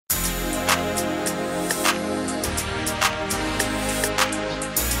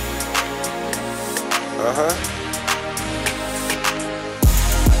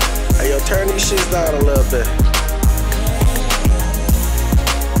Hey, yo, turn these shits down a little bit.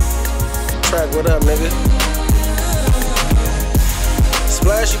 Track, what up, nigga?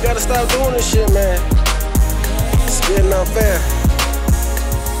 Splash, you gotta stop doing this shit, man. It's getting unfair.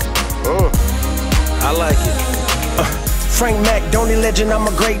 I like it. Frank Mack, Donnie legend, I'm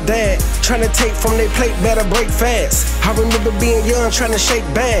a great dad. Tryna take from they plate, better break fast. I remember being young, tryna shake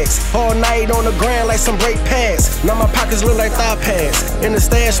bags. All night on the ground like some brake pads. Now my pockets look like thigh pads. And the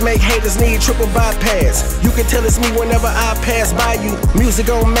stash make haters need triple bypass. You can tell it's me whenever I pass by you. Music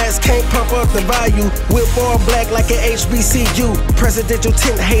on mass can't pump up the value. Whip all black like an HBCU. Presidential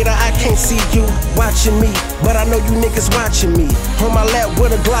tent hater, I can't see you watching me, but I know you niggas watching me. On my lap, where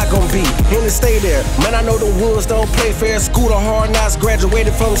the Glock gon' be? And to stay there. Man, I know the wolves don't play fair. School of hard knocks,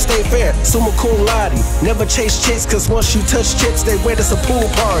 graduated from State Fair. Summa cum laude. Never chase chicks, cause once you touch chips, they wait us a pool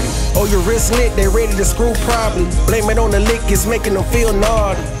party. Oh, your wrist lit, they ready to screw probably. Blame it on the lick, it's making them feel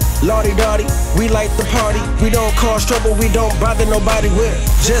naughty. Lordy dotty, we like the party. We don't cause trouble, we don't bother nobody with.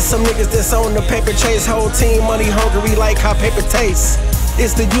 Just some niggas that's on the paper chase. Whole team money hungry like how paper tastes.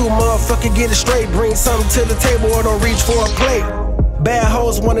 It's the you, motherfucker, get it straight. Bring something to the table or don't reach for a plate. Bad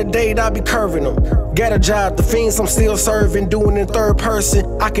hoes wanna date, I be curving them. Got a job, the fiends I'm still serving, doing in third person.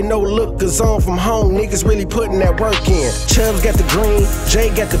 I can no look the zone from home, niggas really putting that work in. Chubbs got the green, Jay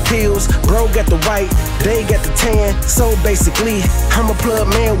got the pills, bro got the white, they got the tan. So basically, I'm a plug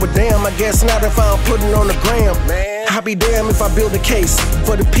man with damn. I guess not if I'm putting on the gram. I be damn if I build a case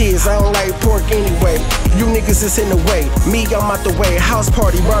for the pigs. I don't like pork anyway. You niggas is in the way. Me, I'm out the way. House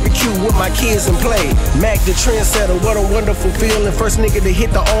party, barbecue with my kids and play. Mack the trendsetter, what a wonderful feeling. First nigga to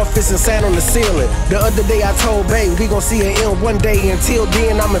hit the office and sat on the ceiling. The other day I told Babe, we gon' see an end one day. Until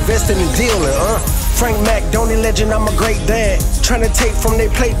then, I'm investing in dealing, Frank Mack, Donnie legend, I'm a great dad. Tryna take from they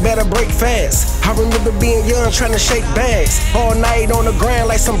plate, better break fast. I remember being young, tryna shake bags. All night on the ground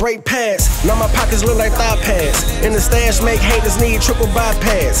like some brake pads. Now my pockets look like thigh pads. And the stash make haters need triple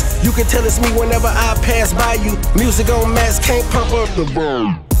bypass. You can tell it's me whenever I pass by you. Music on mass can't pump up the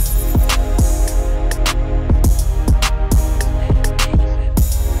boom.